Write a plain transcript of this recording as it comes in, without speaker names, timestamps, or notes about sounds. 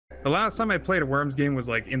The last time I played a Worms game was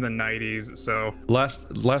like in the 90s, so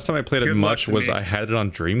Last time I played it much was I had it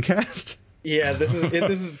on Dreamcast. Yeah, it's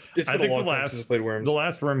been a long time since I played Worms. The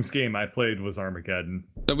last Worms game I played was Armageddon.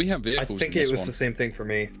 So we have I vehicles. think it was the same thing for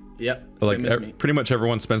me. Yep. Like pretty much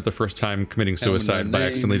everyone spends their first time committing suicide by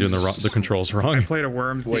accidentally doing the controls wrong. I played a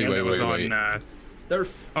Worms game that was on.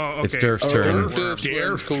 Durf. Oh, okay. It's Durf's turn.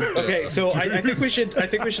 Durf. Okay, so I think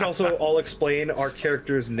we should also all explain our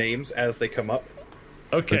characters' names as they come up.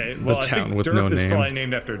 Okay, the well, town I think with Durf no is name. probably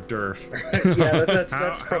named after Durf. Yeah,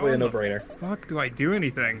 that's probably a no-brainer. Fuck, do I do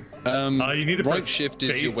anything? You need to right press shift is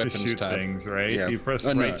space your to weapons shoot tab. things, right? Yeah. You press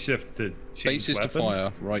Oh, no. right shift to change Space is to weapons.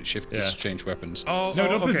 fire, right shift is to change weapons. Oh, No,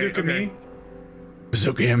 don't okay, bazooka okay. me.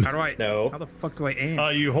 Bazooka him. How do I? No. How the fuck do I aim?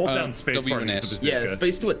 You hold down space bar to use the bazooka. Yeah,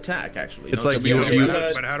 space to attack actually. It's no, like W.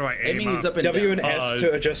 but how do I aim? Aiming is up and W down. and S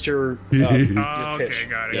to adjust your Oh, okay, pitch.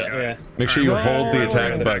 got it. Yeah. Got it. Make sure you Alright, hold the we're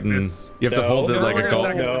attack gonna button. this. You have to hold it like We're a gonna golf.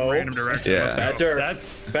 attack in some No. random direction. Yeah. Let's go. Bad Durf.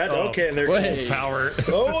 That's Bad. Okay, and there's Wait. power.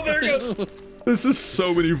 Oh, there it goes. This is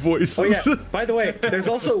so many voices. Oh yeah. By the way, there's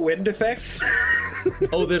also wind effects.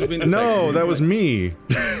 Oh, there's been No, that was me.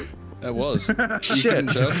 That was.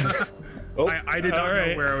 Shit. Oh, I did not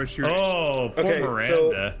know where I was shooting. Oh, poor Okay,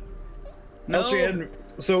 Miranda. LGN.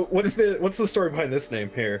 So what's the story behind this name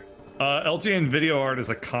here? LGN Video Art is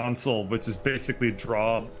a console, which is basically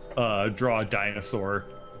draw a dinosaur,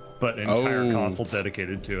 but an entire Oh. console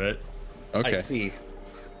dedicated to it. Okay. I see.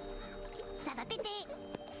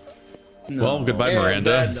 Well, goodbye, And Miranda.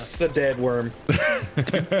 that's a dead worm.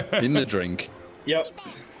 In the drink. Yep.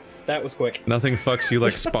 That was quick. Nothing fucks you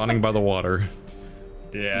like spawning by the water.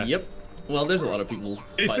 Yeah. Yep. Well, there's a lot of people. by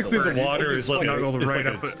Basically, the way. water is like Snuggled it's right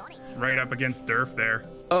like up, right up against Durf there.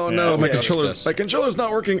 Oh no, my okay. controller's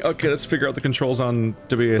not working. Okay, let's figure out the controls on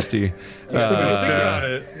WASD.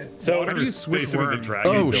 So water how do you is switch basically the worms?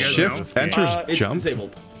 dragon Oh, builder shift, of this game. enter, It's jump.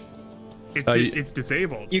 disabled. It's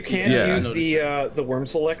disabled. you can Yeah. use the worm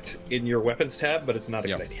select in your weapons tab, but it's not a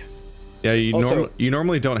good idea. Yeah, Also- you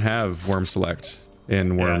normally don't have worm select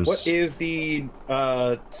in worms. What is the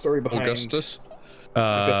story behind Augustus.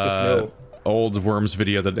 Augustus? No. Old worms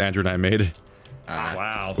video that Andrew and I made.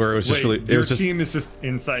 Wow. Where it was just Wait, really- it your was just- team is just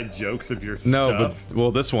inside jokes of your No, stuff. but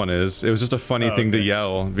well, this one is. It was just a funny thing to okay.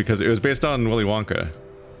 yell because it was based on Willy Wonka.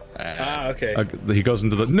 Ah, okay. He goes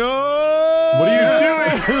into the no. What are you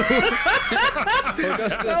doing?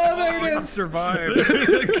 Oh, there it is. Survived.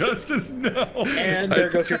 Augustus, no. And there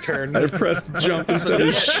goes your turn. I pressed jump instead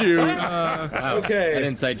of shoot. Wow, Okay. that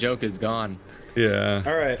inside joke is gone. Yeah.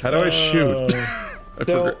 All right. How do I shoot? I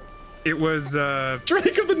So forgot. It was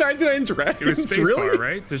Drake of the 99 Dragons. it was spacebar, really?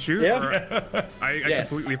 right? To shoot? Yeah. Or- I Yes.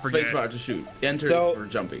 completely forget. Spacebar to shoot. Enter So- is for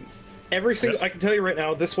jumping. every single I can tell you right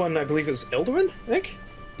now, this one I believe is Elduin, I think.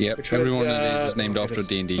 Yep. Which was, Everyone is named what after a is-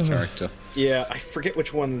 D&D character. Yeah, I forget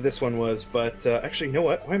which one this one was, but actually, you know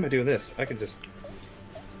what? Why am I doing this? I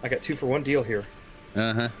got 2 for 1 deal here.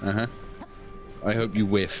 I hope you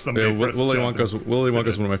whiff. Yeah, Somebody press Willy jump Wonka's and-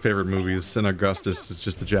 one of my favorite movies, and Augustus is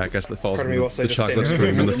just the jackass that falls Pardon in me the, whilst I the just stand chocolate there.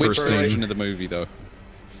 stream in the Which first version? scene. Version of the movie, though.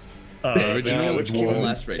 Yeah, which Or one?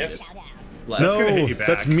 last radius. Yes. Last. gonna No, hit you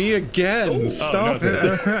that's back. me again. Oh. Stop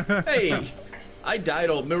no, it. Hey, I died.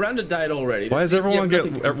 Miranda died already. Why does You everyone have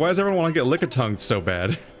nothing to- why does everyone want to get lick-a-tongued so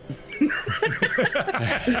bad?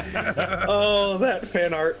 Oh, that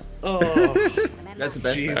fan art. Oh, That's the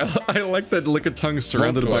best. Jeez. part. I like that lick-a-tongue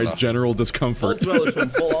surrounded by Dweller. general Vault discomfort. Dwellers from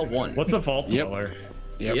Fallout 1. What's a vault Yep. dweller?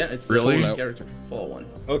 Yep. Yeah, it's the Really? main character from Fallout 1.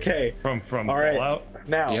 okay. From All right. Fallout?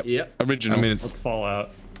 Now, Yep. Yep. Original. I mean, What's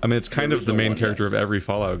Fallout? it's kind of the original main one, character of yes. every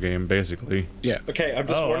Fallout game, basically. yeah. okay, I'm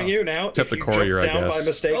just Oh, warning wow. you now. Except if the you courier, I jump down guess. by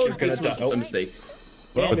mistake, Oh, you're gonna this was die. a Oh, mistake.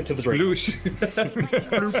 and into the drink.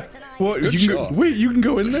 Sploosh. What? Good You can go, shot. wait, you can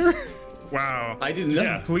go in there? Wow. I didn't know.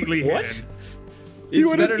 Yeah. Completely What? hidden. It's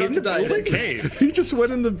went better in not to the die. building? Cave. He just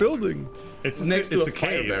went in the building. It's Next to it's a a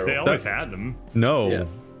fire cave. barrel. They always had them. No,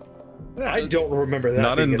 Yeah. I don't remember that.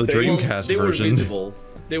 not in being the a thing. Dreamcast They were version. visible.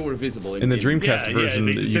 They were visible In the game. Dreamcast version,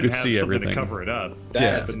 they just you didn't could have see something everything. to cover it up.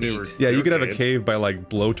 That's But they were- neat. Yeah, they you were could have a caves. cave by like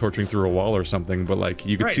blow torching through a wall or something, but like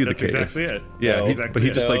you could Right, see the that's cave. exactly it. Yeah, No. but he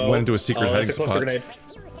just like went into a secret Oh, hiding that's a cluster spot. grenade.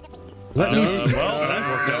 Let me. Well, that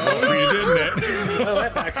worked out well for you, didn't it? Oh,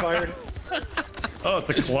 that backfired. Oh, it's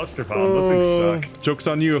a cluster bomb. Those things suck. Joke's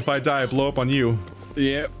on you if I die, I blow up on you.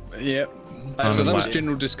 Yep. I'm So in that was la-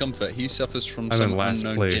 general discomfort. He suffers from I'm in some last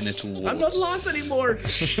unknown place. genital warts. I'm not lost anymore.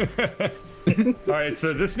 All right,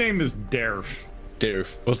 so this name is Derf. Derf.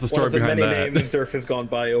 What's the One story of the behind many that? names Durf has gone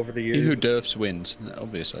by over the He who years. derfs wins,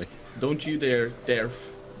 obviously. Don't you dare, Derf.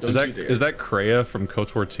 Don't you dare. Is that Kreia from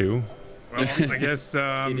KOTOR 2? Well, I guess,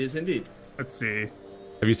 It is indeed. let's see.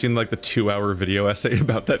 Have you seen like the 2-hour video essay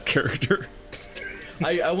about that character?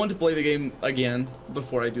 I want to play the game again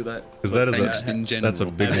before I do that. Because that is Angst in general. that's a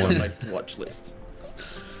big I have one. my watch list.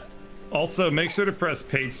 Also, make sure to press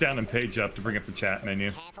page down and page up to bring up the chat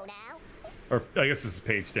menu. Or I guess this is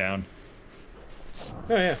page down.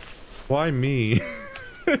 Oh yeah. Why me?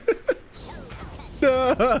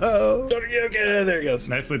 No. Okay, there he goes.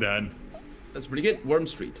 Nicely done. That's pretty good. Worm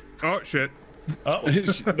Street. Oh shit. Oh,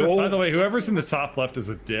 by the way, whoever's in the top left is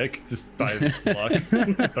a dick, just by luck.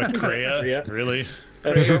 But Kreia, Yeah. really?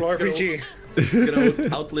 That's a good RPG. It's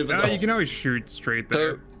gonna outlive us No, all. you can always shoot straight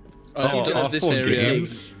there. So, I don't know if this awful area.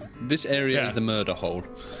 games. This area Yeah. is the murder hole.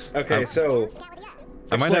 Okay, so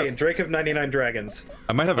I might explain have Drake of 99 Dragons.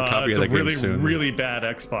 I might have a copy It's of a that really, game soon. really bad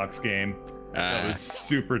Xbox game. That Ah. was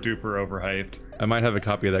super duper overhyped. I might have a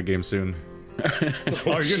copy of that game soon. Oh,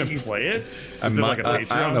 you're gonna jeez. play it? I Is it like a I don't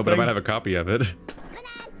Patreon know, but I thing? might have a copy of it.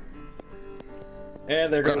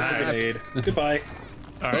 And there goes the grenade. Goodbye.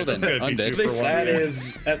 All right, Well then, that's gonna I'm be dead. two for one. That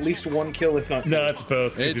is at least one kill, if not two. No, it's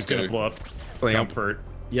both. 'Cause It's he's gonna two. blow up. Blam. Comfort.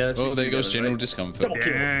 Yeah, that's Oh, there 15 goes damage, general right? discomfort. Double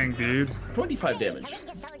kill. Dang, dude. 25 damage.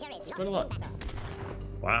 It's quite a lot.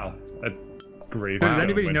 Wow. That grave. Does zone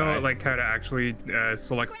anybody went know high. like how to actually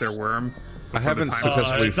select their worm? I haven't time-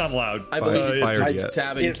 successfully It's not allowed. I believe it's fired type, yet.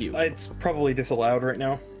 tab, and It's Q. probably disallowed right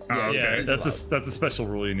now. Oh, Yeah, okay. Yeah, it's that's a special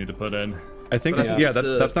rule you need to put in. I think But that's, I yeah, think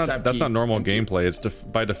it's that's the not tab key. normal gameplay. It's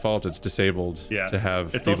by default it's disabled Yeah. to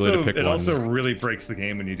have It's the ability also to pick it one. also really breaks the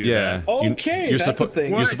game when you do yeah. that. Okay, that's a thing.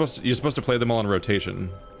 You're What? supposed to play them all in rotation.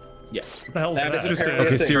 Yeah. What the hell is That that? is just apparently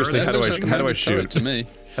Okay, a thing. seriously, That how do I doesn't how do I tell it shoot? to me?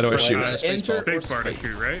 How do I Right. shoot? Enter Space or bar to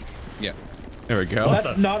space. shoot, right? Yeah. There we go.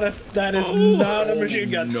 That's not a. That is not a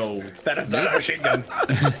machine gun. No. That is not a machine gun.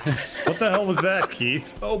 What the hell was that,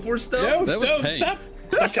 Keith? Oh, poor Stone. No, That was Stone, pain. stop!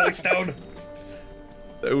 Stop killing Stone.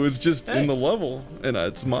 It was just in the level, and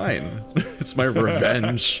it's mine. It's my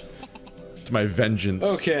revenge. It's my vengeance.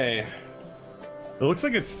 Okay. It looks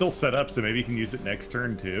like it's still set up, so maybe you can use it next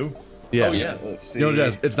turn too. Yeah. Oh, yeah. Let's see. You know,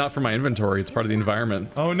 guys, it's not for my inventory. It's part of the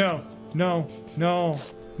environment. Oh no, no, no,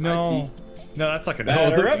 no. No, that's not gonna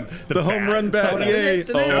Batter help. up. The home run It's not bat, gonna- yay!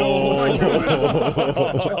 Oh,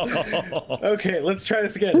 Okay, let's try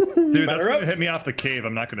this again. Dude, that's Batter gonna up. hit me off the cave.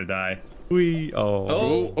 I'm not gonna die. we.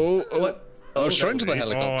 Oh. What? I was trying to the Oh,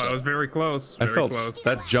 helicopter. that was very close. I Very felt close.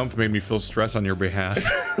 that jump made me feel stress on your behalf.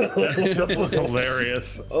 That was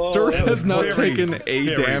hilarious. Oh, Durf that was has not very, taken a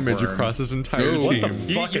very damage worms. across his entire No. What team. the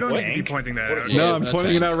You, Fuck you don't it, need to be Tank. pointing that out. Yeah, No, I'm that's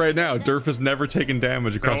pointing it fine. out right now. Durf has never taken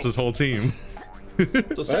damage across Nope. his whole team. So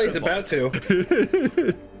Well, he's about to.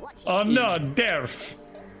 Oh no, Derf!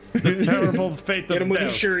 The terrible fate Get of him with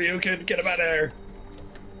his Derf. Shoryuken. Get him out of there.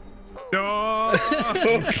 No.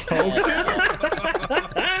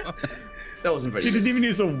 That wasn't very You good. didn't even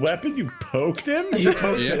use a weapon. You poked him. You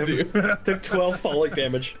poked Yeah. him. Took 12 falling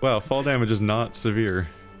damage. Wow, fall damage is not severe.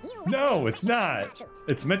 No, it's not.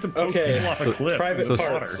 It's meant to poke Okay. people off a cliff. Private in the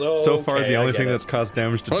parts. water. So far, Okay, the I only get thing it. that's caused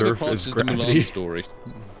damage to Private Durf Parts is is the Mulan gravity. story.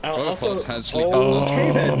 Also, Private Parts has sleep.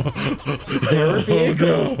 okay then. There are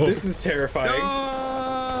vehicles. This is terrifying.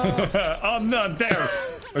 Oh no,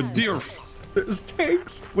 Derf! Or Derf. There's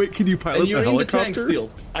tanks. Wait, can you pilot And you're the in the helicopter? tank still.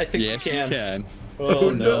 I think Yes, we you can. can. Oh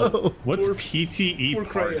no. What's Poor- PTE poor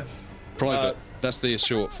Kreia. parts? Private. That's the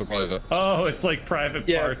short for private. Oh, it's like private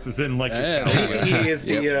Yeah. parts, as in like. Yeah, your there you go. calendar. PTE is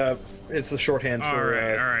the it's the shorthand for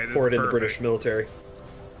Alright, for it that's in the British perfect. military.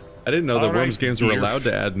 I didn't know that All right, Worms games were Derf. allowed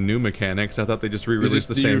to add new mechanics. I thought they just re-released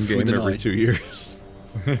the This same Derf game with an every eye. 2 years.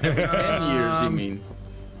 10 years, you mean?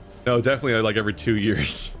 No, definitely like every 2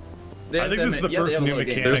 years. I think this is the first new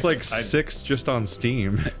mechanic. There's like I've- 6 just on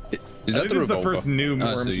Steam. Is I that think the this is the revolver? first new Oh, so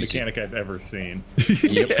Worms easy. mechanic I've ever seen.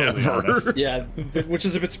 Ever. Yeah, which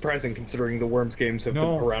is a bit surprising considering the Worms games have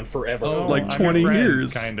No. been around forever. Oh, Like I'm your 20 friend,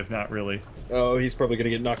 years. Kind of, not really. Oh, he's probably gonna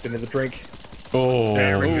get knocked into the drink. Oh.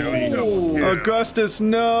 There we go. Double kill. Augustus,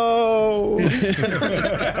 no!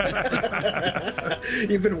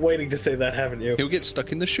 You've been waiting to say that, haven't you? He'll get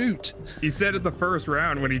stuck in the chute. He said it the first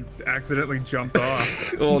round when he accidentally jumped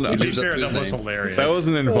off. Well, no. He To be lives up fair, to that his was name. hilarious. That was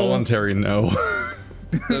an involuntary no.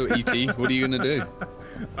 So, E.T., what are you gonna do?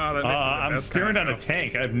 Oh, that makes it the I'm best staring kind at a of-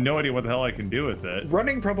 tank. I have no idea what the hell I can do with it.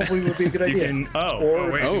 Running probably would be a good You idea. can.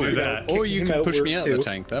 Or- wait, oh, you can do you that. know, Or you him can out push me works out of the too.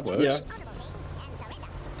 tank. That works. Yeah.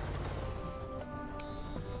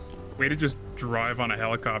 Way to just drive on a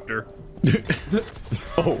helicopter.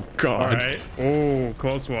 Oh, All God. right. Oh,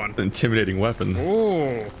 close one. Intimidating weapon.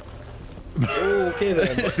 Oh. Okay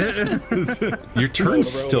then. Your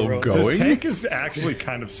turn's still roll. This going? tank is actually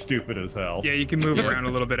kind of stupid as hell. Yeah, you can move around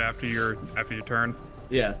a little bit after your turn.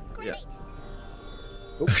 Yeah, yeah.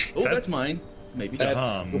 Oh, that's mine. Maybe.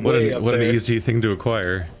 That's Dumb. way up What an there. easy thing to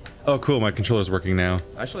acquire. Oh, cool. My controller's working now.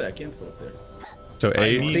 Actually, I can't go up there. So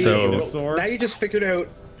A. need So dinosaur. Now you just figured out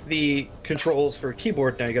the controls for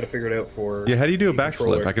keyboard. Now you got to figure it out for. yeah, how do you do a the backflip?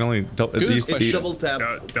 controller. I can only It's double tap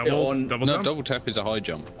double on. double No, jump? double tap is a high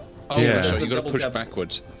jump. Oh, Yeah. so you got to Double push tap.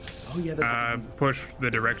 backwards. Oh yeah, that's Push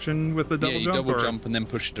the direction with the double Yeah, you jump. double or- jump and then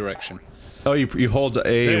push direction. Oh, you hold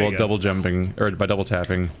A you while go. double jumping or by double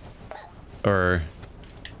tapping, or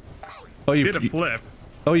oh Did a flip.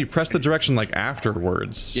 you press the direction like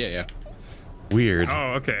afterwards. Yeah, yeah. Weird.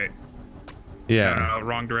 Oh, okay. Yeah.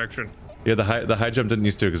 Wrong direction. Yeah. The high jump didn't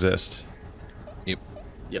used to exist. Yep.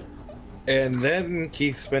 Yep. And then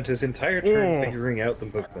Keith spent his entire turn Oh. figuring out the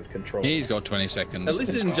movement controls. He's got 20 seconds. At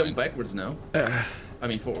least it It's didn't jump fine. backwards now. I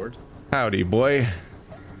mean forward. Howdy, boy.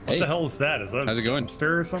 What Hey, the hell is that? Is that How's it going? a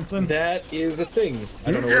hamster or something? That is a thing.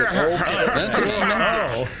 I don't know what. that's a little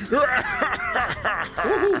number.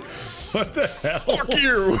 Oh. What the hell? Fuck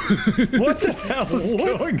you! What the hell is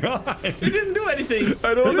going on? He didn't do anything.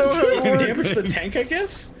 I don't know how You it can works. damage the tank, I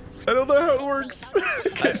guess. I don't know how it works. I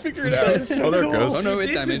can't figure it out. so Oh, there it cool. goes. Oh no, it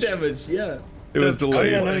Did do damaged. damage. Yeah. It was That's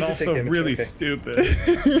delayed. cool no, you and can also take damage, really okay. stupid.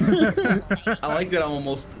 I like that I'm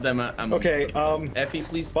almost. I'm Okay. Effie,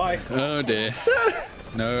 please. Bye. Oh dear.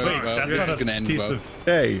 No, Wait, well, that's this not is a gonna end piece well. of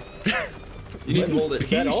Hey, You need to hold it. Is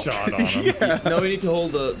that all? shot on him. No, we need to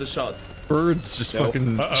hold the shot. birds just Nope.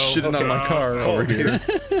 fucking Uh-oh. shitting on my car Oh, over here.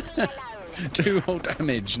 2 whole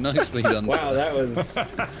damage. Nicely done. Wow, that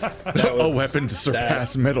was. A weapon to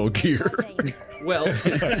surpass Metal Gear. Well.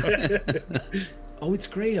 Oh, it's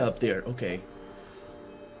gray up there. Okay.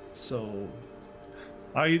 So.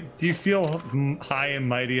 Do you feel high and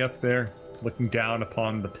mighty up there, looking down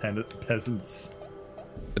upon the peasants?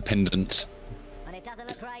 The pendant. And it doesn't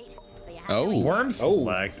look great. But you have Oh. to eat. Worms Oh.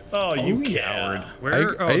 select. Oh, you coward. Where?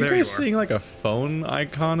 Are, oh, are you there guys you are. seeing like a phone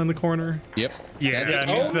icon in the corner? Yep. Yeah. Yeah, it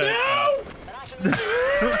Oh, means that.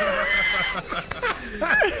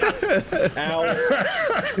 Ow.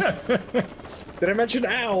 Did I mention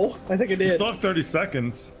ow? I think I You did. still have 30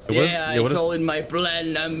 seconds. What- Yeah, what it's is- all in my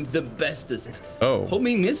plan. I'm the bestest. Oh,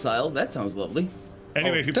 Homing missile. That sounds lovely.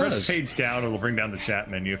 Anyway, Oh, if you it press does. page down, it'll bring down the chat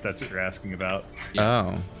menu if that's what you're asking about.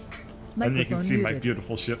 oh. And you can Microphone see my muted.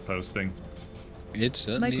 beautiful ship posting. It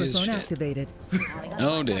certainly is Microphone shit. activated.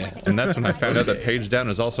 Oh dear. And that's when I found out that page down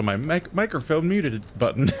is also my microphone muted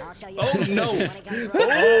button. I'll show you Oh, how to no. do it when it goes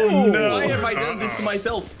wrong. Oh no! Why have I done this to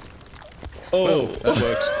myself? Oh, that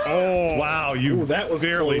worked. Oh, wow, you Ooh, that was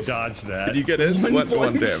barely close. dodged that. Did you get it? One One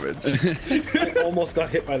point. damage. I almost got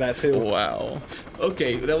hit by that too. Wow.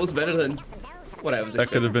 Okay, that was better than what I was That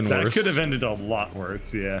could have been That worse. could have ended a lot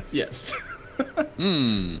worse, yeah. Yes.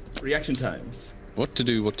 Reaction times. What to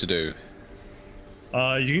do, what to do.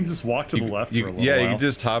 You can just walk to the left for a little yeah, while. you can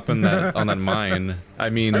just hop on that mine. I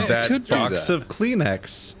mean, I could that do box that. of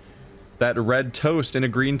Kleenex, that red toast in a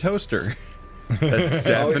green toaster. That's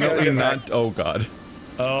definitely get not. Oh god.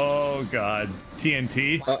 Oh, God.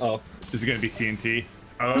 TNT? Uh-oh. Is it going to be TNT?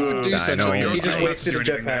 Who would do I such know. a He just I don't wasted a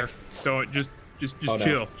do anything jetpack. there. So just Oh, no.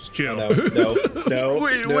 chill. Just chill. No, no, no.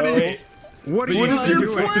 Wait, no. what are you? What are But you you doing? were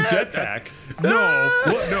supposed to jetpack. No.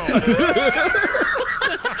 What? No.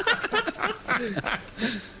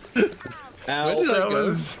 Ow. Where did I That go?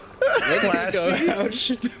 was Where did I go?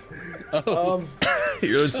 Ouch.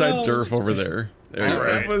 You're inside Durf over there. There you All go.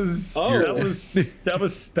 right. that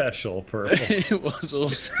was special, Purple. It was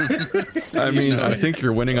awesome. I mean, I think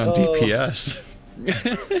you're winning on DPS.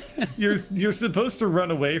 You're supposed to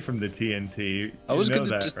run away from the TNT. I was you know going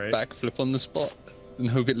to that, just right? backflip on the spot and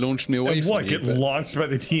hope it launched me away And from what? me. Get but- launched by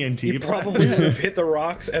the TNT? You probably would have hit the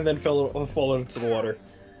rocks and then fallen into the water.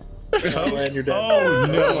 Oh, and you're dead. Oh,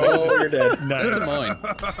 no. Oh, you're dead. Nice. Mine.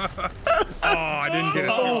 Oh, I didn't get it.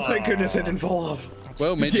 Oh, thank goodness it didn't fall off.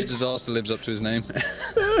 Well, Major Disaster lives up to his name.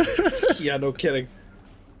 Yeah, no kidding.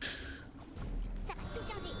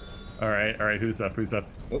 All right, who's up?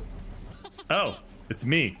 Oh. Oh, it's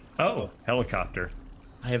me. Oh, helicopter.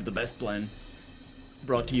 I have the best plan.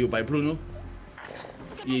 Brought to you by Bruno.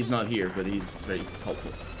 He's not here, but he's very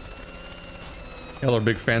helpful. Y'all are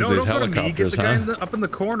big fans No, of these don't go to me. Get helicopters, the guy huh? up in the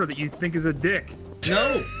corner that you think is a dick.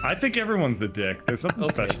 No! I think everyone's a dick. There's something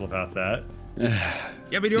Okay. special about that.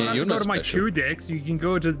 Yeah, but you don't Yeah, have you're to go not to my special. 2 dicks. You can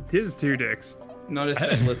go to his 2 dicks. Not a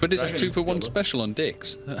specialist. But it's 2-for-1 special on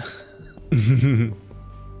dicks.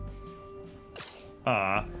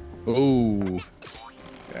 Ah. Oh.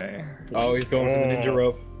 Okay. Oh, he's going for the ninja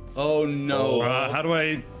rope. Oh no. How do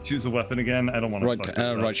I choose a weapon again? I don't want to Right, fuck this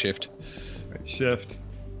up. right shift. Right shift.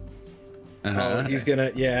 Uh-huh. Oh, he's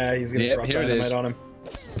gonna Yep, drop here it dynamite is. on him.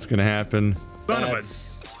 What's gonna happen? Son of a.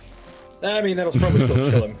 That's... I mean, that'll probably still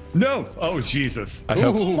kill him. No! Oh, Jesus. I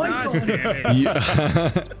hope. God damn it.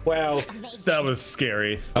 Yeah. Wow. That was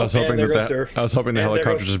scary. I was Oh, hoping and there that goes Durf. I was hoping the And there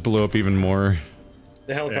helicopter goes- just blew up even more.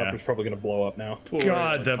 The helicopter's probably going to blow up now. Poor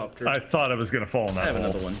God, helicopter. I thought I was gonna fall in I that have hole.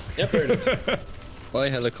 another one. Yep, there it is. Bye,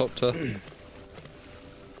 helicopter.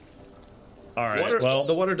 All right. Water, well,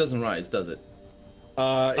 the water doesn't rise, does it? It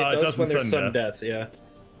does does when in there's sudden sudden death, yeah.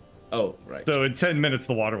 Oh, right. so in 10 minutes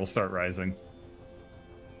the water will start rising.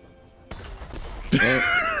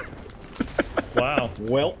 Wow.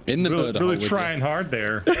 Well, In the Really, bird really hole with trying hard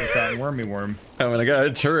there with that wormy worm. I mean, I got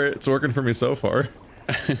a turret. It's working for me so far.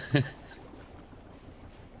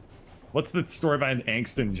 What's the story behind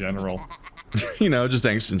angst in general? You know, just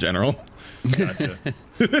angst in general. Gotcha.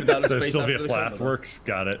 Without a So space Sylvia after the Plath comma. works.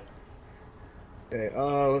 Got it. okay,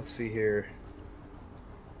 let's see here.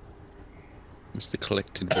 It's the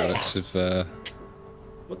collected works of,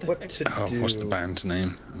 What the What heck? to oh, do? what's the band's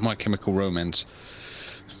name? My Chemical Romance.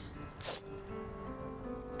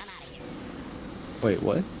 Wait,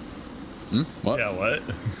 what? What? Yeah, what?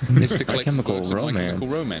 It's the collected Chemical works of My Chemical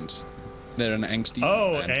Romance. Romance. They're an angsty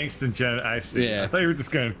Oh, band. angst in general. I see. Yeah. I thought you were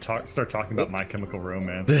just gonna start talking about My Chemical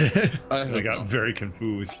Romance. I I hope got not. very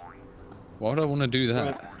confused. Why would I want to do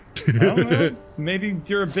that? I don't know. Maybe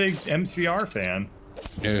you're a big MCR fan.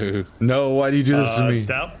 No. No, why do you do this to me?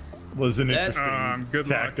 That was an That's- interesting good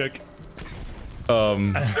luck. tactic. Oh,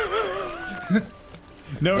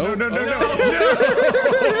 No, no, no, no, oh.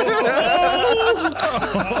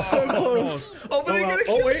 no, So close. Oh, but they're gonna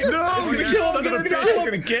Oh, wait, no! no! He's You gonna kill him! son of a He's gonna bitch, kill you're him!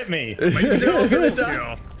 gonna get me. They're all gonna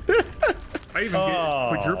die. Kill. I even Oh.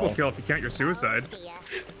 get quadruple kill if you count your suicide.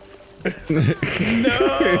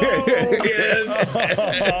 Yes!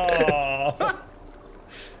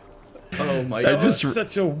 Oh my I god. just-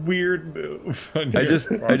 Such a weird move. I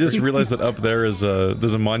just realized that up there is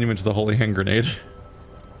there's a monument to the holy hand grenade.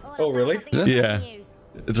 Oh, really? Yeah.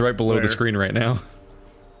 It's right below Where? the screen right now.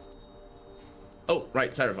 Oh,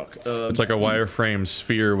 right, Cyberfuck. It's like a wireframe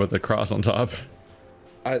sphere with a cross on top.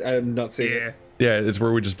 I'm not seeing Yeah. it. Yeah, it's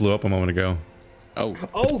where we just blew up a moment ago. Oh.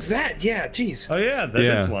 Oh, that! Yeah, jeez. Oh yeah, that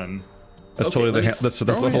Yeah. is one. That's Okay, totally let the me- that's Oh,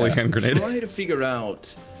 the holy yeah. hand grenade. Try to figure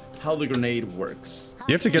out how the grenade works.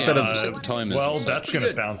 You have to get Yeah, that just as set the timers Well, and stuff. that's gonna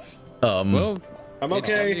Good. bounce. Well, I'm it's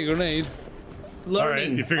okay. only a grenade. All right,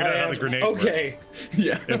 Learning. you figured out how the grenade works. Okay.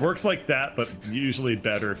 Yeah. It works like that, but usually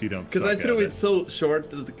better if you don't. Because Because I threw it so short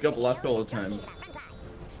the last couple of times.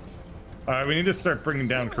 All right, we need to start bringing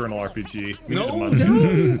down Colonel RPG. We need to No, munch it.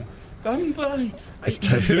 no! I'm by. As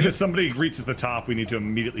soon as somebody reaches the top, we need to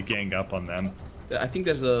immediately gang up on them. I think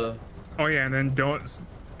there's a. Oh yeah, and then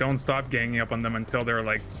don't stop ganging up on them until they're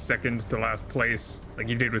like second to last place, like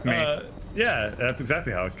you did with me. Yeah, that's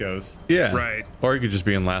exactly how it goes. yeah. Right. Or you could just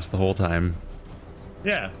be in last the whole time.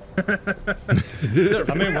 Yeah.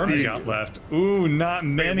 How many worms you got left? Ooh, not Wait,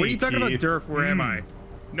 many. what are you talking about, Keith. Durf? Where am I?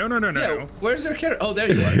 No, no, no, no. Yeah, where's their character? Oh,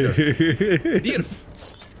 there you are. Dirf.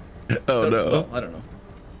 Oh no. Well, I don't know.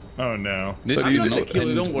 Oh no. This I'm is not gonna not kill you.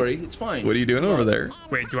 end- Don't worry. It's fine. What are you doing over there?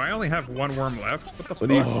 Wait, do I only have one worm left? What the What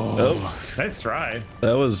are you? fuck? Oh, Nice try.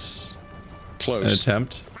 that was an Close.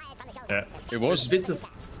 attempt. Yeah. It There's was. bits of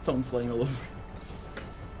stone flying all over.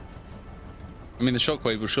 I mean, the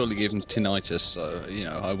shockwave will surely give him tinnitus, so, you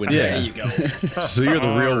know, I wouldn't. Yeah. There you go. So you're the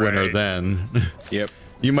real winner Alright. then. Yep.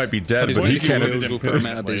 You might be dead, His but he lazy can't. wheels will put him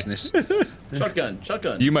out of Definitely. business. Shotgun.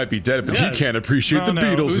 Shotgun. You might be dead, but Yeah. he can't appreciate the No,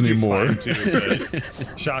 Beatles Uzi's anymore. fine too,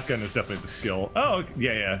 but shotgun is definitely the skill. Oh,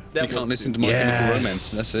 yeah, yeah. That You can't works listen too. to My Yes. Chemical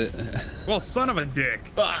Romance, that's it. Well, son of a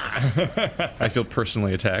dick. I feel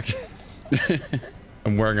personally attacked.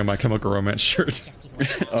 I'm wearing a My Chemical Romance shirt.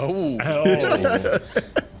 Oh. Oh.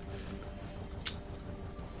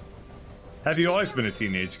 Have you always been a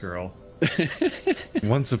teenage girl?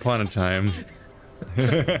 Once upon a time.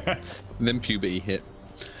 Then puberty hit.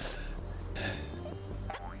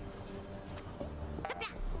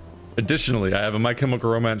 Additionally, I have a My Chemical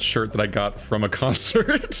Romance shirt that I got from a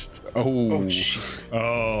concert. Oh.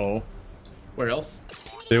 Oh. Where else?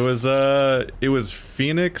 It was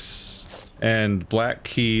Phoenix and Black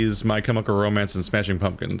Keys, My Chemical Romance, and Smashing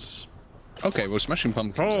Pumpkins. Okay, well, Smashing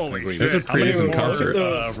Pumpkins. I Holy can agree shit. with. It's a How many pretty decent more concert.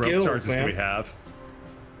 Those rope skills, charges do man. we have?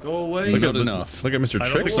 Go away. Not Look at enough. Look at Mr. I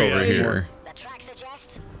don't Tricks think we over have here. The track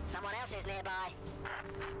suggests someone else is nearby.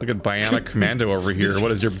 Look at Bionic Commando over here.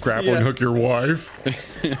 What is your grappling Yeah. hook? Your wife?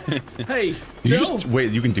 Hey. You no. just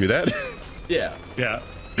wait. You can do that. Yeah. Yeah.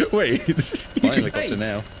 Wait. My helicopter Hey.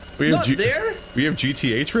 now. We have Not there. We have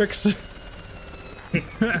GTA tricks.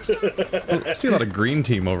 I see a lot of green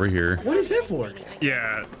team over here. What is that for?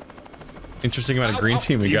 Yeah. Interesting amount of green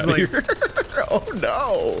team we He's got like- here. Oh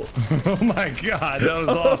no! Oh my god, that was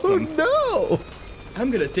awesome. No! I'm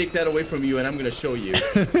gonna take that away from you, and I'm gonna show you.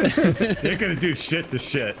 You're gonna do shit to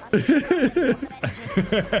shit.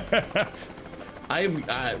 I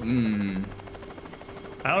am.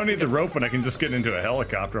 I don't need the rope when I can just get into a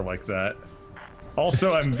helicopter like that.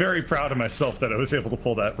 Also, I'm very proud of myself that I was able to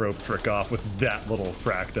pull that rope trick off with that little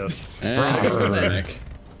practice. And there's the mech.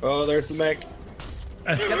 Oh, there's the mech.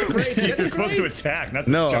 You're supposed to attack, not just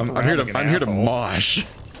No, jump I'm here around to like an I'm here to asshole. mosh.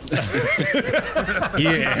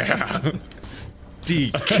 Yeah.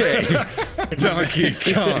 DK.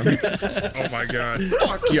 Donkey Kong. Oh my god.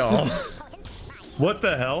 Fuck y'all. What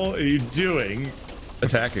the hell are you doing?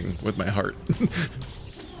 Attacking with my heart.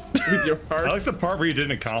 With your I heart. like the part where you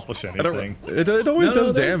didn't accomplish I don't, anything. it always No,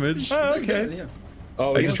 does there's- damage. Oh, okay. Yeah.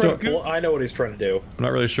 Oh, I he's just trying to don't- pull. I know what he's trying to do. I'm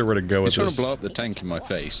not really sure where to go with He's trying to this. blow up the tank in my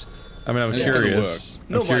face. I mean, I'm It's gonna curious. I'm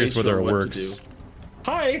Nobody's curious whether sure it what to works. do.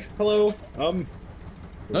 Hi, hello.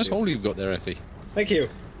 Nice hole you've got there, Effie. Thank you.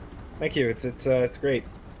 Thank you. It's great.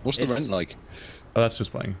 What's the rent like? Oh, that's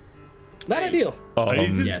just playing. Not ideal. Are you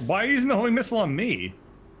using- Yes. Why are you using the homing missile on me?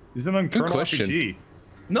 Use it on Good Colonel question. RPG.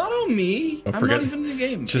 Not on me. Don't I'm forget- not even in the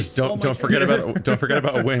game. Just It's all don't my forget turn.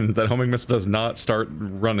 about wind. That homing missile does not start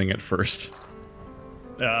running at first.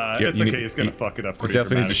 Yeah, It's you okay. need- It's gonna you- fuck it up You pretty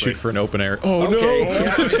definitely need to shoot for an open air. Oh Okay.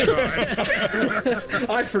 no!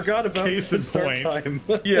 I forgot about Case the in start point. time.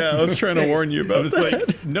 Yeah, I was trying to warn you I about was that.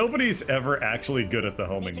 like, nobody's ever actually good at the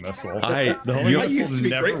homing missile. I The homing I used missile to be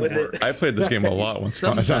never great with it. works. I played this game a lot once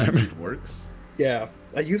upon a Sometimes time. it works. Yeah,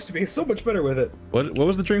 I used to be so much better with it. What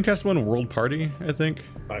was the Dreamcast one? World Party, I think.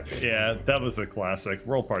 Yeah, that was a classic.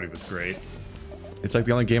 World Party was great. It's like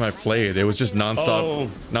the only game I played. It was just nonstop,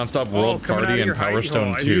 nonstop World coming out Party of and your hidey Power hole.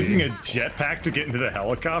 Stone I 2. Using a jetpack to get into the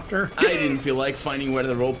helicopter? I didn't feel like finding where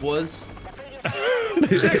the rope was.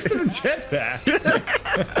 It's next to the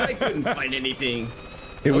jetpack. I couldn't find anything.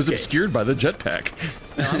 It was Okay. obscured by the jetpack.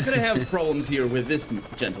 Now, I'm gonna have problems here with this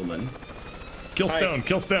gentleman. Kill Stone,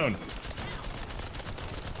 kill Stone.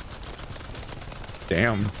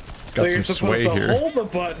 Damn, So got you're some supposed sway to here. hold the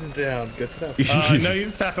button down. Good to know. No, you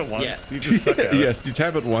just tap it once. Yeah. You just suck at it. Yes, you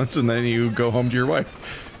tap it once and then you go home to your wife.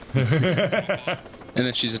 And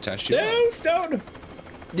then she's attached to you. No, Stone!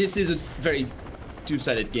 This is a very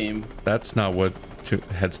two-sided game. That's not what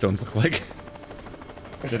headstones look like.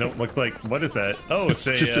 They don't look like. What is that? Oh, it's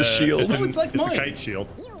just a shield. It's, No, it's like it's a mine. kite shield.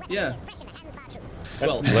 Yeah.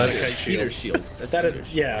 That's Well, not let's- a kite Peter's shield. shield. That's That is,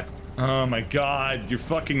 Peter's. yeah. Oh my god, you're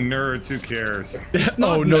fucking nerds. Who cares?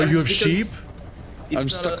 not Oh no, nuts you have because sheep? it's I'm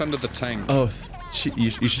not stuck a- under the tank. Oh, you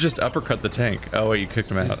should just uppercut the tank. Oh wait, you kicked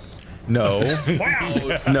him out. No,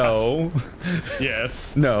 Wow! no,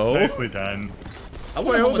 Yes. no. Nicely done. I My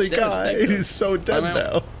wonder how only much damage guy. that does. He's so dead I'm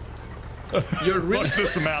out. now. You're really. Fuck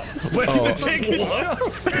this amount. Wait, Oh. the tank is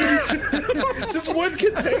shots. Since when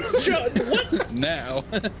can tanks shot? What? Now.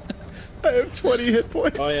 I have 20 hit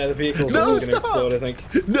points. Oh yeah, the vehicle's No, also gonna stop. explode, I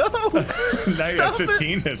think. No! Now you have Stop it.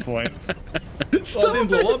 15 hit points. Oh, it Stop didn't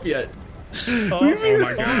blow up yet. Oh,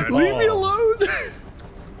 my god. Leave me Oh. alone!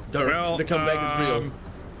 Well, the comeback is real.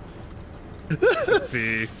 Let's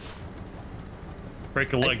see.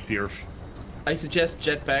 Break a leg, dear. I suggest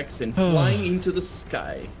jetpacks and flying into the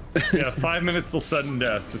sky. Yeah, 5 minutes till sudden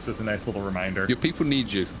death, just as a nice little reminder. Your people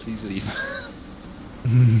need you. Please leave.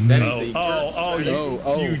 That Oh, is a oh, good you,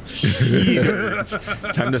 Oh, you cheater.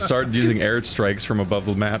 Time to start using airstrikes from above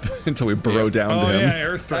the map until we burrow down Oh to him. yeah,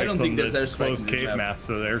 airstrikes I don't think on there's the airstrikes closed in the cave map. map,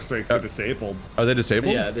 so the airstrikes are disabled. Are they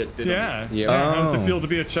disabled? Yeah, they don't- Yeah. Yeah. How does it Oh. feel to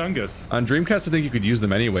be a Chungus? On Dreamcast, I think you could use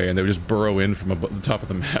them anyway, and they would just burrow in from the top of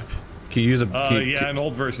the map. Can you use a? Yeah, in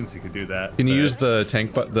old versions you could do that. Can you but- use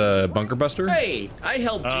the the bunker buster? Hey, I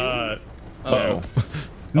helped you. Uh-oh.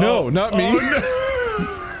 No, not me. Oh, no.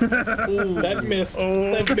 That missed.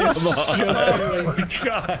 Oh, That missed just barely. Oh my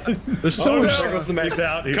god. There's so Oh, much, There goes the He's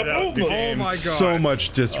out. He's out. The Kaboom! game. Oh my god. so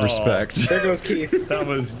much disrespect. There goes Keith. That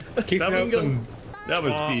was. Keith That was Single. some. That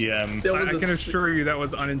was BM. That was I a can s- assure you that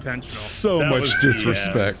was unintentional. So That much was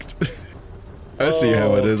disrespect. I see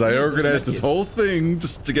how it is. I Keith was organized this naked. whole thing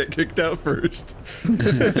just to get kicked out first.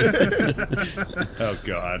 Oh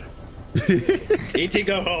god. E.T.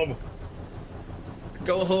 go home.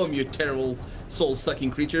 Go home, you terrible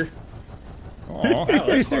soul-sucking creature. Wow,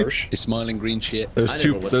 that's harsh. It's smiling green shit. There's I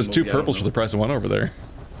two. never let There's them two move, I don't purples for know. the price of one over there.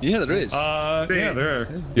 Yeah, there is. Yeah, there are.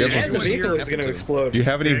 Do you have, And the vehicle is gonna explode. do you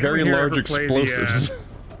have any Did very anyone here large ever play the, explosives?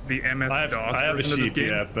 The MS-DOS I have a version of this sheep, game?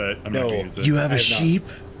 yeah, but I'm No. not gonna use it. You have I a have not. sheep?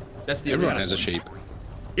 That's the Everyone original has a one. sheep.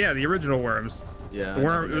 Yeah, the original Worms. Yeah.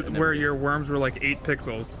 Where your worms were like 8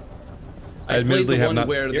 pixels. I I admittedly played the have one not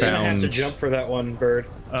where You're gonna have to found- jump for that one, Bird.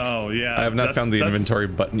 Oh yeah. I have not found the inventory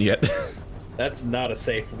button yet. That's not a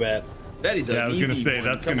safe bet. that is. Yeah, I was gonna easy say one.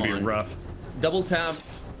 that's Come gonna be on. rough. Double tap.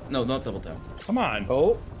 No, not double tap. Come on.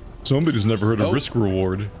 Oh, Somebody's never heard of Oh. risk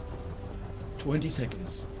reward. 20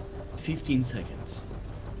 seconds. 15 seconds.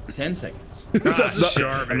 10 seconds. That's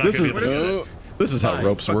sharp. this is- What is this? This is how Five.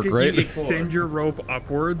 ropes work, Fucking right? You extend your rope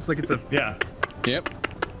upwards like it's a. Yeah. Yep.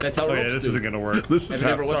 That's how Oh yeah, ropes this do. isn't gonna work. This Have is you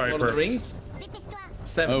how. ever watched sorry, Lord of the Perks. Rings?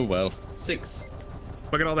 7, Oh well. 6.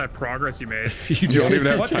 Look at all that progress you made. You don't even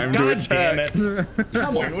have What? time to God attack. damn it.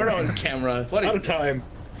 Come on, we're on camera. What is Out of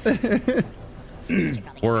this? time.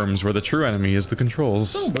 Worms, where the true enemy is the controls.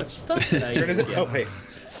 So much stuff that I Turn is it? Oh, wait.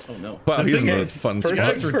 Oh no. Wow, The he's thing in a is, fun first spot.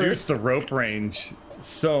 That's things reduced the rope range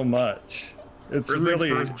so much. It's First things really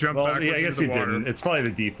first, jump well. backwards Yeah, I guess into he the water. didn't. It's probably the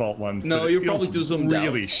default ones. No, but it you're feels probably too zoomed out.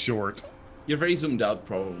 really short. You're very zoomed out,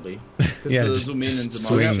 probably. Because Yeah, the just zoom in and zoom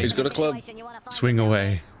swing. out. He's got a club. Swing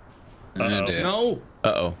away. Oh, dear. No.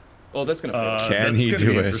 Uh-oh. Oh, that's gonna fail. Can that's he gonna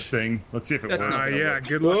do be it? Interesting. Let's see if it That's works. not- Yeah,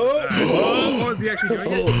 good luck with that. Oh, is he actually doing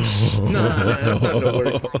it? Nah, that's not gonna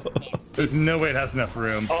work. There's no way it has enough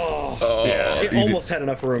room. Oh, Yeah. it almost had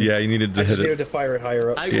enough room. Yeah, you needed to I hit just needed it. to fire it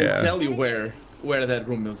higher up. I Yeah. will tell you where that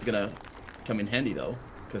room is gonna come in handy though,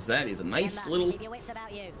 because that is a nice little.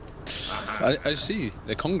 I see.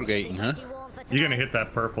 They're congregating, huh? You're gonna hit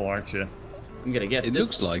that purple, aren't you? I'm gonna get It this.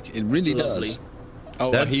 looks like it really lovely. does.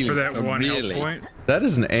 Oh, That- a healing. For that Oh, one really? health point. That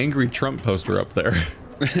is an angry Trump poster up there.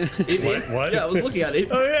 What? Yeah, I was looking at it.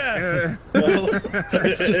 Oh yeah,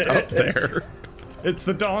 It's just up there. it's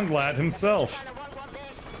the Dong Lad himself.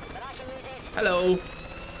 Hello.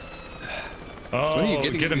 Oh, are you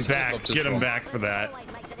getting get him these back! helicopters Get him from? back for that.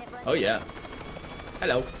 Oh yeah.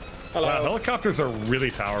 Hello. Wow, helicopters are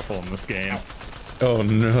really powerful in this game. Oh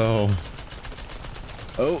no.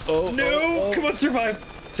 Oh, No! Come on, survive!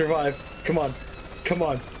 Survive. Come on. Come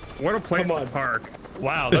on. What a place Come to on. park.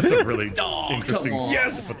 Wow, that's a really Oh, interesting come on. spot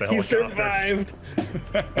Yes! with the He helicopter. survived!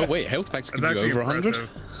 Oh wait, health packs That's give you actually over 100. impressive.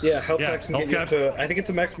 Yeah, health Yeah, packs can get health you up cap. to, I think it's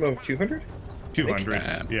a maximum of 200? 200.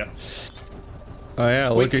 Damn. Yeah. Oh yeah,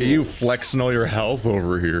 look at you flexing all your health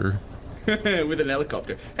over here. With an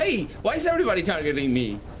helicopter. Hey, why is everybody targeting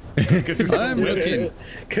me? Because I'm looking.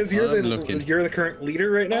 Because you're I'm the looking. you're the current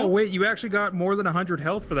leader right now. Oh wait, you actually got more than 100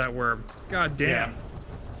 health for that worm. God damn. Yeah.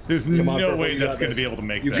 There's Come on, no Purple, way you that's got going to this. be able to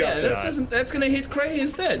make You that got Yeah, shot. that's gonna hit Cray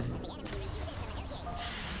instead.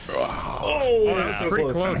 Oh, Oh, that that was so pretty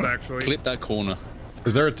close. close actually. Clip that corner.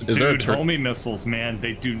 Is there a Dude, turn? homie missiles, man,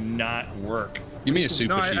 they do not work. Give me a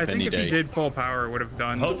super No, sheep I think any if day. he did full power, it would have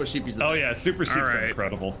done. Super sheep is the Oh yeah, super sheeps are Alright.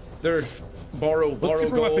 incredible. They're borrow, What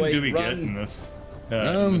super go weapon away, do we get run. in this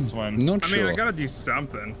one? Not I sure. mean, I gotta do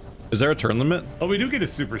something. Is there a turn limit? Oh, we do get a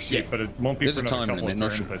super sheep, Yes. but it won't be There's for a another time couple limit, of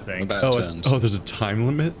not turns, sure I think. about Oh, turns. there's a time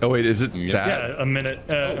limit. Oh wait, is it Yep. that? Yeah, a minute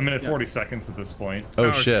yeah. 40 seconds at this point.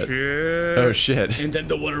 Oh shit. Oh shit. And then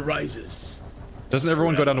the water rises. Doesn't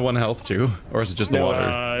everyone go down to 1 health too, or is it just the No, water?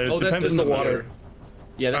 It Oh, that's depends just on the the water.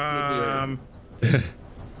 Yeah, that's nuclear.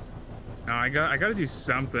 No, I gotta do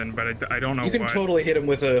something, but I don't know You can what. totally hit him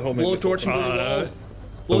with a homing Blow a missile. torch into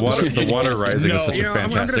the wall. The water rising is No. such You a know, I'm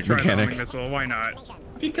gonna fantastic try the homing mechanic. missile. Why not?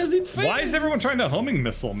 Because it fails. Why is everyone trying to homing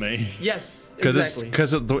missile me? Yes, Because exactly.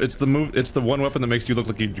 it's the move. It's the one weapon that makes you look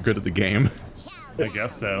like you're good at the game. I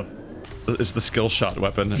guess so. It's the skill shot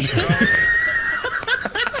weapon.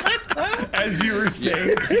 As you were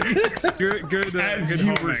saying, Good as you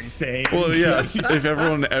were homing. saying. Well, yes. If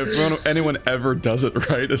anyone ever does it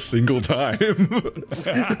right a single time,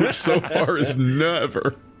 which so far is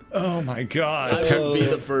never. Oh my I god. will be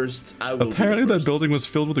the first. I will Apparently, be the that first. building was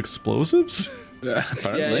filled with explosives.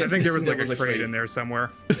 Apparently. I think there was like There a was a crate crate. in there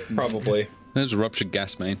somewhere. Probably. There's a ruptured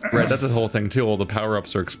gas main. Right, that's the whole thing too. All the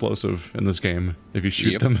power-ups are explosive in this game if you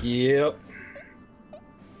shoot Yep. them. Yep.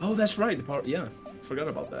 Oh, that's right. The power. Yeah, forgot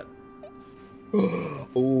about that.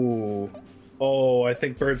 Ooh. Oh, I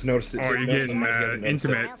think Bird's noticed it. Oh, too. you're No, getting Mike hasn't noticed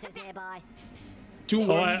it. intimate. Two Oh,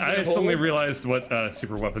 worms I in a suddenly hole. realized what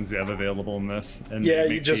super weapons we have available in this, and Yeah, they you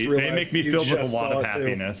make just me, realized. they make me You filled with just a lot saw of it, too.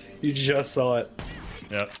 happiness. You just saw it.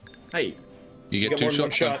 Yep. Hey, You get get 2 more than one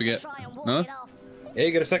shots, don't shot. forget. Huh? Yeah,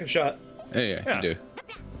 you get a second shot. Yeah, Yeah. you do.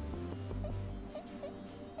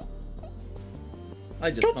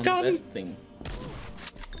 I just found Shotgun. the best thing.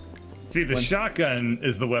 See, the Once- shotgun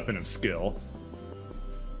is the weapon of skill.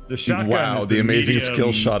 The shotgun Wow, is the amazing medium-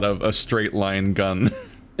 skill shot of a straight line gun.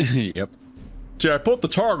 Yep. See, I put the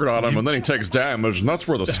target on him and then he takes damage, and that's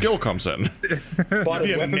where the skill comes in. Bought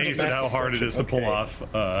You'd be weapons of amazed at mass how hard it is to destruction. pull Okay.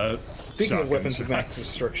 off. Speaking of shotgun weapons of mass shots.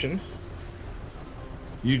 destruction,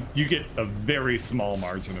 You get a very small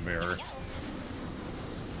margin of error.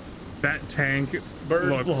 That tank Bird,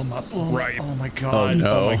 looks ripe. Oh my god! Oh,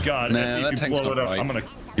 no. Oh my god! Nah, if that you tank's blow it not up, ripe. I'm gonna.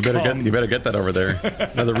 You better get that over there.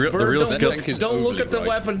 No, the real Bird, skill tank is don't look overly at the right.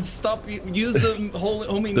 weapon. Stop. Use the whole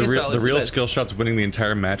homing the missile. real It's skill shot's winning the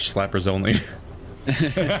entire match. Slappers only.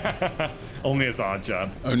 Only as odd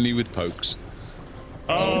job. Only with pokes.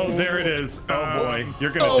 Oh, there it is. Oh boy,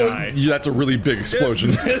 you're gonna die. Yeah, that's a really big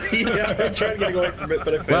explosion. Yeah, I'm trying to get away from it,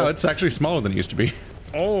 but I failed. Wow, it's actually smaller than it used to be.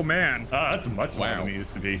 Oh man. That's much smaller than it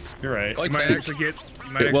used to be. You're right. You might actually get.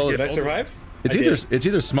 You might Well, actually Did I get survive? It's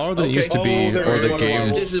either smaller than it used to be, Oh, there or was the one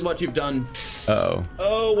game's. This is what you've done. Oh,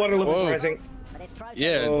 Oh, water level's Whoa. rising. But it's process. Yeah,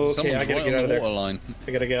 Okay, someone's I gotta right get on out of the there. waterline.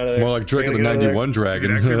 I gotta get out of there. more like Drake I of the gotta get out of there. 91 Is it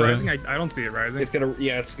Dragon. actually rising? I don't see it rising. It's gonna,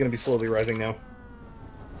 yeah, it's gonna be slowly rising now.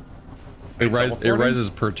 It teleporting? rises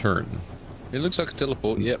per turn. It looks like a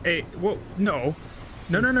teleport. Yep. Hey, well, no.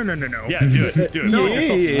 No. Yeah, do it. Do it. No, Put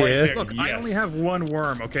yourself yeah. right there. Look, I only Yes. have one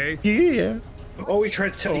worm, okay? Yeah. Oh, he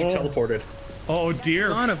tried to, he teleported. Oh dear.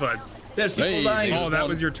 Son of a. There's people Hey. dying. Oh, that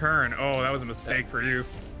was your turn. Oh, that was a mistake for you.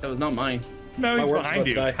 That was not mine. No, My he's worm's behind about to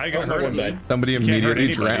you. die. How you Oh, gonna my hurt worm him? died. Somebody can't hurt immediately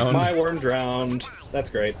anybody. drowned. My worm drowned. That's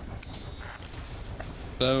great.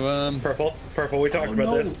 So, Purple, purple. We talked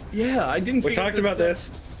about this. Yeah, I didn't. We figure talked about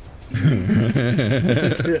this.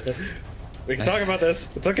 We can talk about this.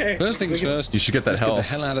 It's okay. first things first. You should get that let's get the health.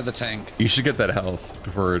 hell out of the tank. You should get that health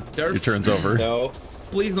before your Derf. turn's over. No,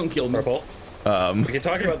 Please don't kill me. purple. We can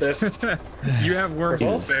talk about this. You have worms to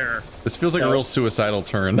Purple? spare. This feels like a No. real suicidal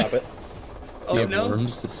turn. Stop it. Oh You have no.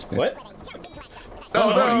 worms to spare. What?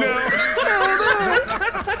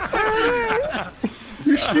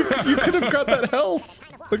 You could have got that health.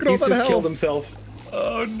 Look at all He's that just health. killed himself.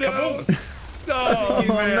 Oh no. Oh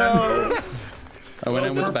man. I went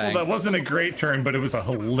in with a bang. That wasn't a great turn, but it was a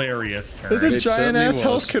hilarious turn. There's a It giant certainly ass was.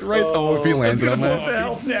 health kit right. Oh, if he lands It's on gonna blow that. the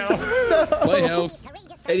health now. Play health.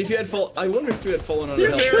 And if you had I wonder if you had fallen on a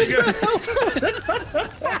There we hill. go.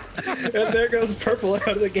 And there goes purple out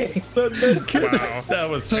of the game. Wow. That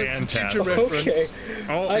was fantastic. Okay.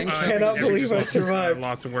 Oh, I cannot think believe I just survived.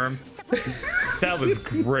 lost a worm. That was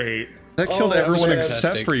great. That killed Oh, that was everyone fantastic.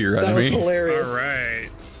 except for your That was enemy. hilarious. All right.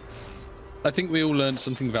 I think we all learned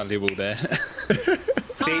something valuable there. That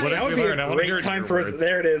did would we be learn? I a wanna great hear time your for us. words.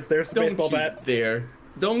 There it is. There's the Don't baseball you bat. there.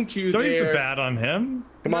 Don't you Don't use the dare. bat on him.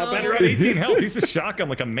 Come on, No. bat You're at 18 health. He's a shotgun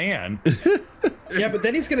like a man. Yeah, but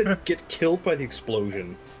then he's gonna get killed by the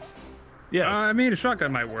explosion. Yes. I mean, a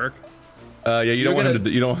shotgun might work. Yeah, you don't You're want him gonna-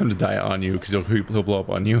 to. You don't want him to die on you because he'll blow up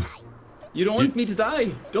on you. You don't want me to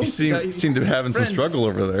die. Don't You die. seem to be having some Friends. struggle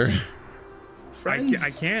over there. Friends. I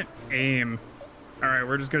can't aim. All right,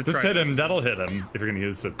 we're just gonna Just try hit him. this. That'll hit him if you're gonna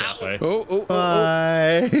use it that way. Oh.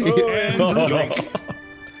 Bye. And drink.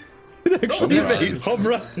 It actually Home run. made, Home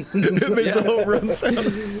run. it made the home run sound.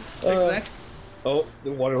 Exactly. Oh,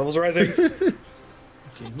 the water level's rising.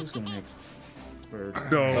 Okay, who's going next? It's Bird.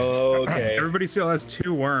 So, Okay. everybody still has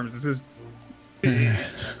 2 worms. This is.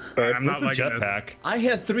 I'm not Where's the liking this. jetpack? I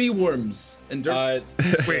had 3 worms and Dirk.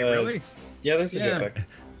 Wait, really? Yeah, there's a Yeah. jetpack.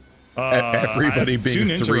 Everybody I have being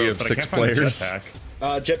 2 ninja 3 ropes, of but I 6 can't find the players. jetpack.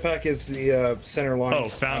 Jetpack is the center line. Oh,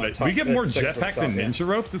 found it. top- We get more second from jetpack top, than yeah. ninja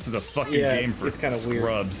rope. This is a fucking Yeah, game it's- for it's kinda weird.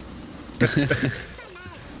 scrubs. I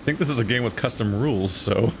think this is a game with custom rules,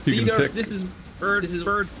 so See, you can Dirk, pick. this is Bird, This is-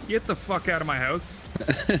 Bird, get the fuck out of my house.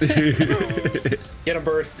 Get him,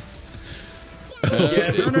 Bird.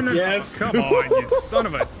 Yes. No. Yes. Come on, you son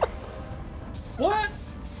of a. what?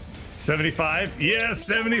 75? Yes,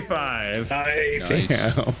 75. Nice.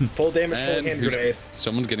 Nice. Damn. Full damage, full And hand who's- grenade.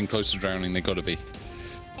 someone's getting close to drowning. They gotta be.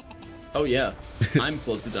 Oh yeah, I'm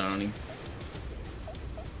close to drowning.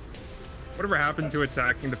 Whatever happened to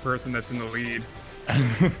attacking the person that's in the lead?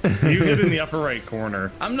 You hit in the upper right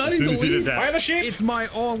corner. I'm not as in soon the as you did lead. that. Fire the sheep. It's my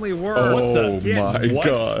only worm. What Oh the- my What?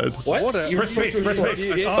 god. What? What a- You were Press space, supposed press to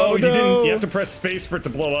space. explode. Oh, you no. didn't. You have to press space for it to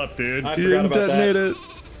blow up, dude. I You forgot didn't about detonate that. it.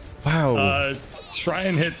 Wow. Try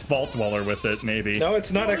and hit Vault Dweller with it, maybe. No,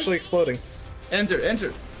 it's not actually exploding. Enter,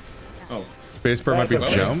 enter. Oh, Spacebar might be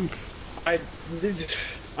that's okay. jump.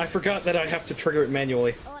 I forgot that I have to trigger it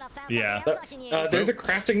manually. Yeah. That's, there's a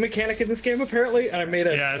crafting mechanic in this game apparently, and I made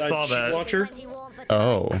a, Yeah, I saw sheep that. launcher.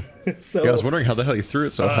 Oh. So Yeah, I was wondering how the hell you threw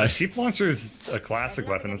it so high. Sheep Launcher's a classic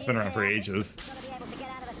weapon that's been around for ages.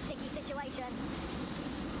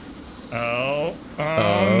 Oh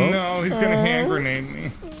no, he's gonna hand grenade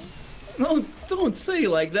me. no! Don't say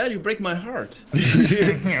like that. You break my heart.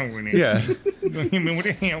 Hand grenade. Yeah. Hit me with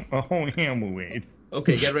a whole hand grenade.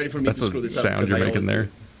 Okay, get ready for me That's to screw a this up. sound because you're I making always there.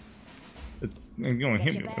 It's going to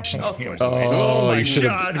hit me with a whole Of hand course. grenade. Oh, my you should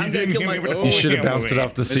have God, he I'm gonna didn't kill hit my- me with a Oh, whole you should have hand bounced it grenade.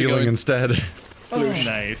 off the it ceiling going? instead. Oh,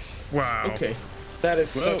 nice. Wow. Okay. that is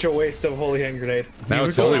such a waste of holy hand grenade. Now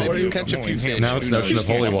it's Here we holy. go. Maybe you catch a few fish. Now it's Who notion knows?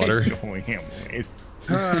 of holy water. Holy hand grenade.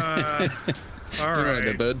 All All right,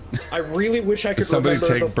 right. Bird. I really wish I could somebody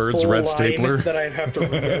remember take the Bird's full red line stapler? that I have to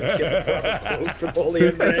remember to get the proper quote for the holy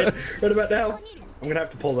hand grenade. Right about now. I'm gonna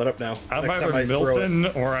have to pull that up now. I'm next time either I throw it. Milton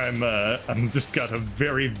or I'm just got a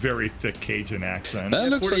very, very thick Cajun accent. That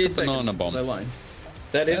looks like a 48 banana seconds. bomb. That line.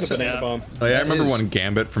 That is That's a a- banana bomb. Oh yeah, I That remember is- when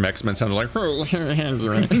Gambit from X-Men sounded like.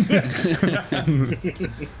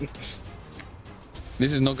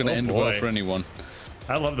 This is not going to Oh, end well boy. for anyone.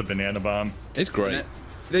 I love the banana bomb. It's great.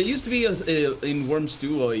 There used to be in Worms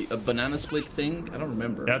 2 a banana split thing. I don't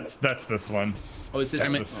remember. That's this one. Oh, it's this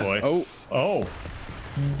Damn one. it. This boy. Oh, Oh.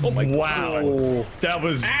 Oh my god. Wow. Oh. That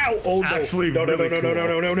was Ow! Oh no! actually No! No! really No! No!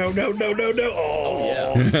 No! No! No! No! No! No! No! Oh!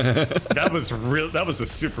 Yeah. That was real. That was a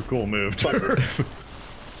super cool move.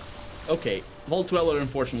 Okay. Vault Dweller,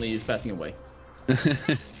 unfortunately, is passing away.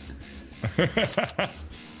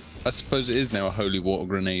 I suppose it is now a holy water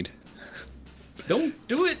grenade. Don't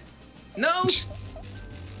do it! No!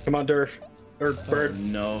 Come on, Durf. Or Oh, Bird.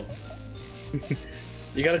 no.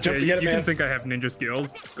 You gotta jump Yeah, to get it, you can man. think I have ninja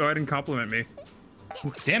skills. Go ahead and compliment me.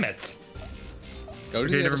 Damn it. Go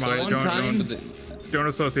to Okay, the never other mind. side. Don't- Go to the- Don't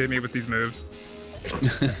associate me with these moves.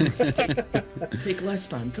 Take less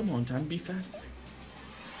time. Come on, time. Be faster.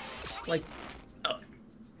 Like,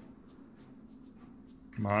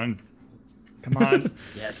 Come on. Come on.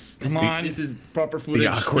 yes. Come on. This is proper footage.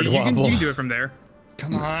 awkward You can wobble. do it from there.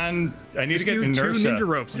 Come on. I need Just to get do two inertia. ninja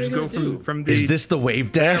ropes. Just go from the. Is this the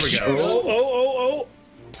wave dash? There we go. Oh! Oh! Oh!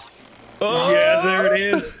 Oh! Yeah, there it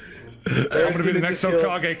is. I'm gonna be the next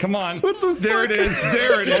Hokage. Come on. There it is.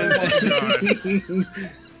 There it is.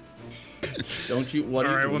 Don't you? What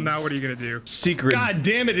All are right. you Well, doing? now what are you gonna do? Secret. God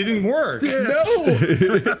damn it! It didn't work. No!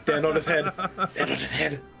 Stand on his head. Stand on his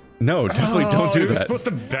head. No, definitely don't do He was that. supposed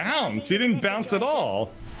to bounce. He didn't bounce at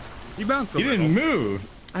all. You bounced a He little. didn't move.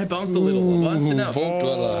 I bounced a little. Bounced enough. Vault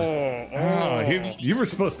Dweller. Oh, you were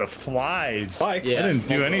supposed to fly. Bye. Yeah. I didn't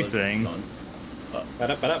do Vault Dweller. anything. Done.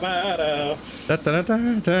 Ba-da-ba-da-ba-da. Da, da, da,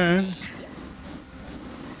 da, da.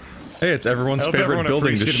 Hey, it's everyone's I hope favorite everyone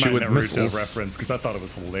building to appreciated shoot my with Naruto missiles. reference because I thought it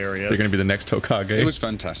was hilarious. You're gonna be the next Hokage. It was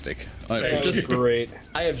fantastic. That was Just- great.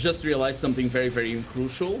 I have just realized something very, very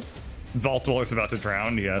crucial. Vault Dweller's about to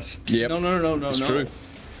drown. Yes. Yep. No. It's no. true.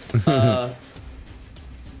 Uh,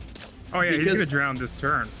 Oh yeah, he's Because- gonna drown this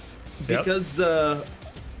turn. Yep. because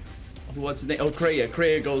what's his name? Oh, Kreia.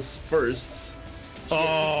 Kreia goes first. She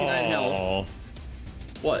has 69 health. Oh,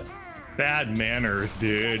 What? bad manners,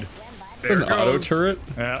 dude. There An it auto goes. turret.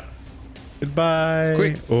 Yeah. Goodbye.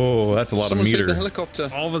 Quick. Oh, that's a lot Someone of save the meter. helicopter.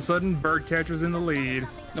 All of a sudden, bird catcher's in the lead.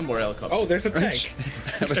 No more helicopter. Oh, there's a tank.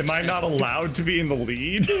 Am I not allowed to be in the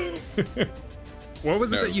lead? What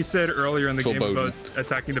was it No. that you said earlier in the game Foreboding. about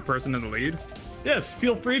attacking the person in the lead? Yes,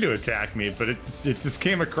 feel free to attack me, but it just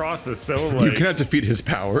came across as so You like, cannot defeat his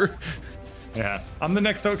power. yeah, I'm the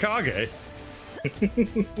next Hokage.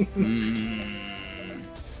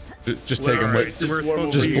 Just take him Alright, with. so we're Just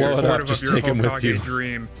supposed just to be blow it up, supportive just of your take him with Hokage you.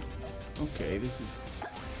 dream. Okay, this is.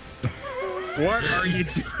 What are you?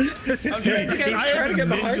 I have a get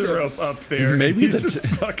behind ninja him. rope up there. Maybe He's the just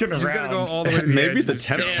fucking He's gotta around. go all the way to the Maybe edge. the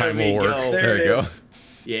 10th time we will work. go. There it you go. is.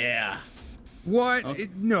 Yeah. What? Okay.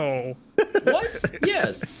 No. What?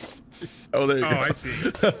 Yes. Oh, there you Oh, go. I see.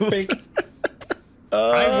 Fake.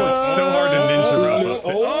 I worked so hard to ninja rope up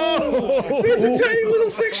there. Oh, there's a tiny little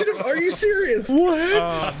section of. Are you serious? What?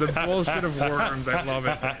 Oh, the bullshit of worms. I love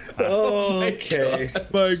it. Oh, okay.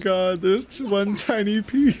 My God, there's one tiny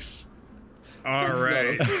piece. All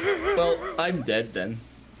right. Well, I'm dead then.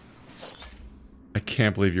 I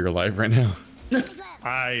can't believe you're alive right now.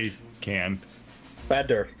 I can. Bad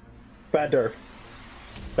Durf. Bad Durf.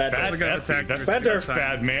 Bad Bad, Durf. guy that's, attacked that's, you that's six bad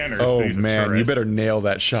times. manners. Oh to use a man, turret. you better nail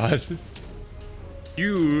that shot.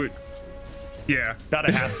 You. Yeah. About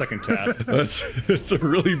a half-second tap. That's a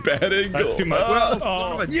really bad angle. That's too much. Well, Oh,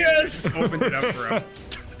 son of a- Yes! Opened it up for him.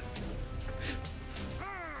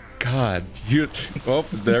 God, you. Well,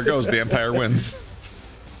 there goes. The Empire wins.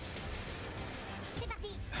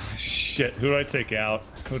 shit. Who do I take out?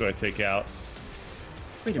 Who do I take out?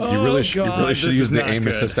 Wait a You minute. really should. You God, really should this use is the not aim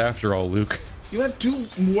good. assist after all, Luke. You have 2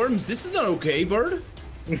 worms. This is not okay, Bird.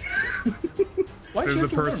 Why There's the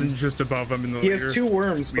person just above him in the He leader. has 2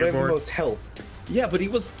 worms, but I have the Leaderboard. most health. Yeah, but he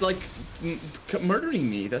was like murdering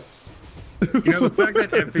me. That's. You know, the fact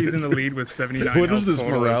that Effie's in the lead with 79 What is health this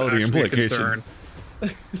total morality is actually a implication?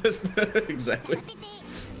 concern. That's exactly.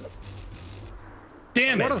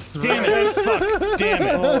 Damn it! What a Damn it! That sucked. Damn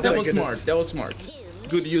it! Oh, That thank was goodness. smart. That was smart.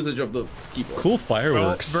 Good usage of the keyboard. Cool Well,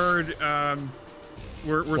 fireworks. Bird,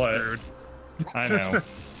 we're What? screwed. I know.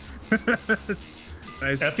 It's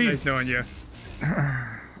nice, Effie? nice knowing you.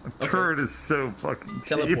 Turd is so fucking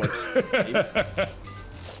cheap. Teleport.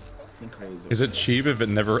 Is it cheap if it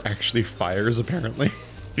never actually fires? Apparently.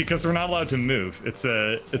 Because we're not allowed to move. It's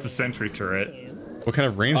a sentry turret. What kind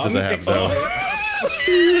of range does it have, though?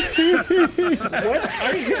 What?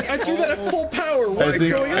 I threw that at full power. What is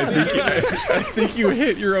going on? I think you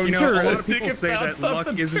hit your own You know, turret. a lot of people it say that bounced off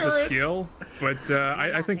luck the isn't a turret. skill, but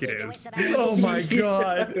I think it is. Oh my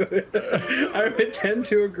god. I would tend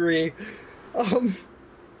to agree.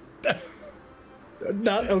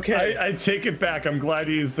 Not okay. I take it back. I'm glad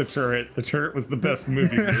you used the turret. The turret was the best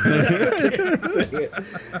movie. Made.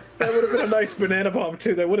 That would have been a nice banana bomb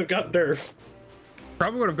too. That would have gotten nerf.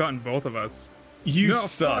 Probably would have gotten both of us. You No,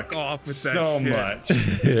 suck fuck off with that so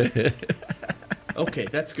shit. much. Okay,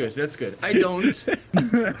 that's good. That's good. I don't.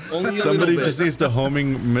 Only a Somebody little bit. just needs to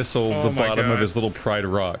homing missile Oh the my bottom of God. his little pride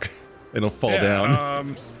rock. It'll fall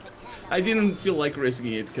down. I didn't feel like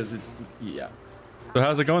risking it because it. Yeah. So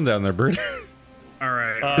how's it going down there, Bird? All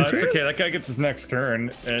right. It's okay. That guy gets his next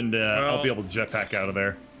turn, and I'll be able to jetpack out of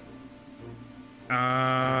there.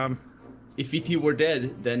 If E.T. were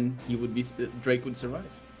dead, then he would be. Drake would survive,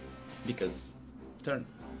 because turn.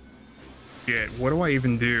 Shit, what do I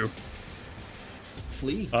even do?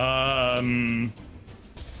 Flee.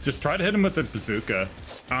 Just try to hit him with the bazooka.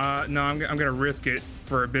 No, I'm gonna risk it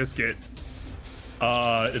for a biscuit.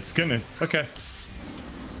 It's gonna. Okay.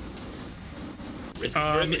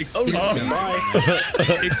 Excuse Oh, me. bye.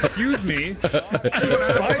 Excuse me.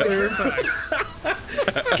 Bye there.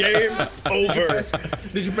 Game over.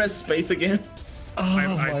 Did you press space again? Oh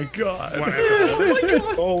my god. What, I have to hold it?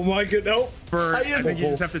 Oh my god, no. Bird, I think you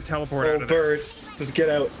just have to teleport Oh, out of there. Bird. Just get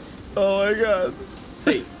out. Oh my god.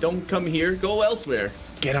 Hey, don't come here. Go elsewhere.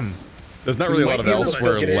 Get him. There's not really a lot of might be able to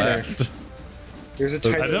elsewhere still get in there. left. There's a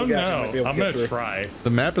tiny I little don't gap you might know. be able I'm to get gonna through. try. The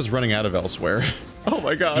map is running out of elsewhere. Oh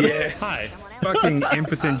my god. Yes. Hi. Fucking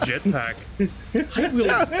impotent jetpack. I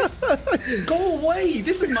will. Go away.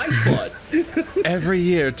 This is my spot. Every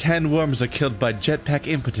year, 10 worms are killed by jetpack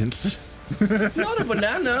impotence. Not a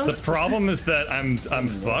banana. The problem is that I'm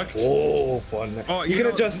fucked. Oh, fun. Oh, you you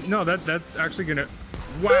gonna know, just. no, that's actually gonna.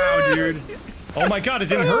 Wow, dude. Oh my god, it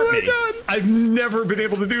didn't hurt me. I've never been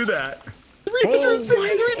able to do that. Oh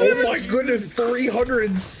my goodness,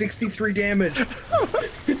 363 damage.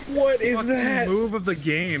 What is Fucking that? move of the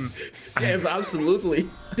game. Yeah, absolutely.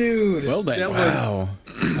 Dude. Well then. That Wow.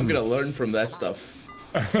 was. I'm gonna learn from that stuff.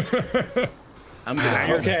 I'm gonna.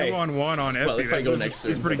 You're Okay. 2-on-1 on Effie. Well, if I go next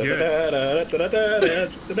he's turn. pretty good.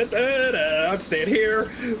 I'm staying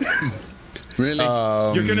here. Really?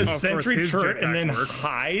 You're gonna course, sentry his turret and jetpack then works.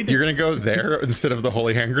 hide? You're gonna go there instead of the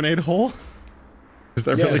holy hand grenade hole? Is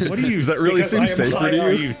that Yes. really? What do you? Does that really because seem I am safer What to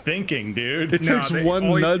are you? you thinking, dude? It takes one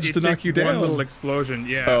nudge to knock you One down. little explosion,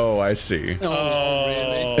 yeah. Oh, I see. oh,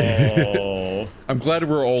 really? Oh. I'm glad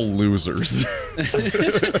we're all losers.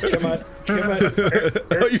 Come on. Come on.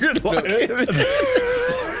 Oh, you're lucky.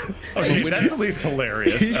 Okay, that's at least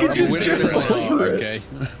hilarious. You I can would- just Winner jump in my heart, over it. okay.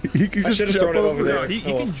 You can I just should have jump thrown it over over there. No, he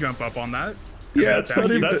Oh. can jump up on that. Yeah, it's not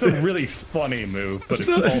even. That's a really funny move, but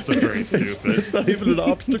it's also very stupid. It's not even an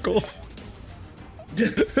obstacle.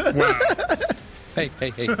 Wow. Hey,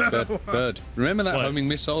 Bird. Remember that What? homing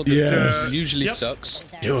missile that Yes. usually Yep. sucks?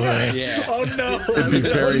 Do it. Yeah. Oh no. It'd be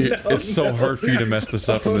very. It's so hard for you to mess this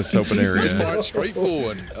up in this open Just area. march straight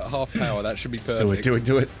forward at half power. That should be perfect.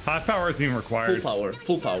 Do it. Half power isn't even Full required. power.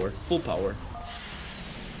 Full power. Full power.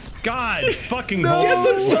 God, fucking Yes,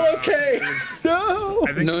 I'm holy- so okay. No.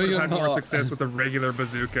 I think No, you would you're have had more not. success with a regular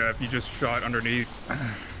bazooka if you just shot underneath.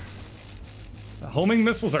 Homing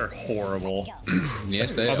missiles are horrible.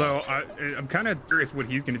 Yes, they are. Although I'm kind of curious what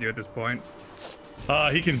he's going to do at this point.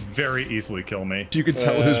 He can very easily kill me. You can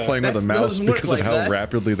tell who's playing with a that mouse doesn't work because of like how that.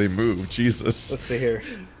 rapidly they move. Jesus. Let's see here.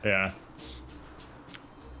 Yeah.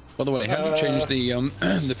 By the way, how do you change the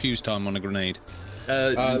the fuse time on a grenade?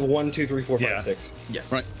 1, 2, 3, 4, 5, Yeah. 6.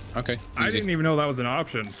 Yes. Right. Okay. I easy. didn't even know that was an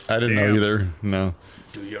option. I didn't know Damn. either. No.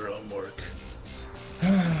 Do your own work.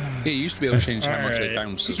 Yeah, you used to be able to change how much they Alright.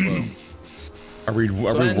 bounce as well. Are we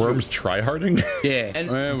Andrew- worms tryharding? Yeah. And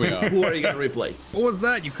There we are. who are you gonna replace? What was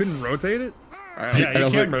that? You couldn't rotate it? Yeah, I you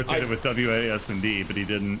don't can think- rotate it with WASD, but he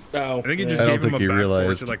didn't. Oh. I think he just I don't gave him a think he backboard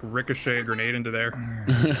realized. to like ricochet a grenade into there.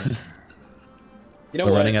 You know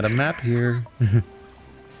We're what? running out of map here.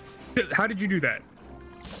 How did you do that?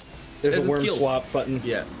 There's a There's a worm skill. swap button.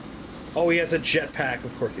 Yeah. Oh, he has a jetpack.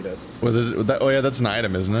 Of course he does. Was it that? Oh yeah, that's an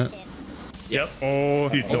item, isn't it? Yep. Oh,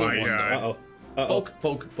 It's utility. my god. Uh-oh. Uh-oh. Poke,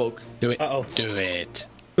 poke, poke. Do it. Uh-oh. Do it.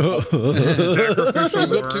 Sacrificial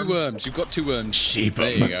You've got two worm. worms. You've got two worms. Sheep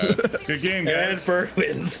There you go. Good game, And guys. Bird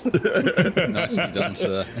wins. Nicely done,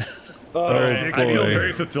 sir. I feel boy.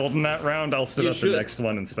 very fulfilled in that round. I'll sit You up should. the next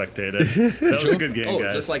one and spectate it. That was a good game, Oh,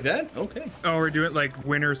 guys. just like that? Okay. Oh, we're doing like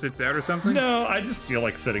winner sits out or something? No, I just feel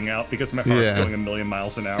like sitting out because my heart's Yeah. going a million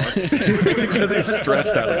miles an hour. Because he's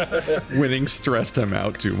stressed out. Winning stressed him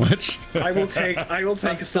out too much. I will take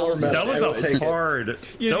a silver medal. That was I will take it. hard.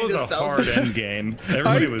 You That was need a 1,000. hard end game.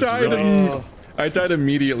 Everybody was I died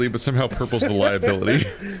immediately, but somehow purple's the liability.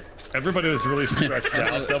 everybody was really stretched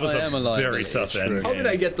out. That was I am a a very liability, tough it's end true. How did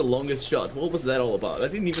I get the longest shot? What was that all about? I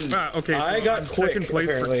didn't even. Okay, so I got I'm quick, second place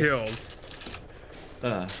apparently. for kills.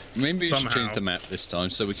 Maybe you should Somehow. change the map this time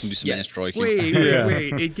so we can do some Yes. air striking. Wait, Yeah.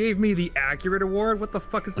 wait. It gave me the accurate award? What the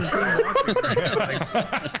fuck is this game watching right now?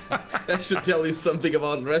 Like, That should tell you something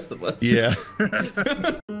about the rest of us. Yeah.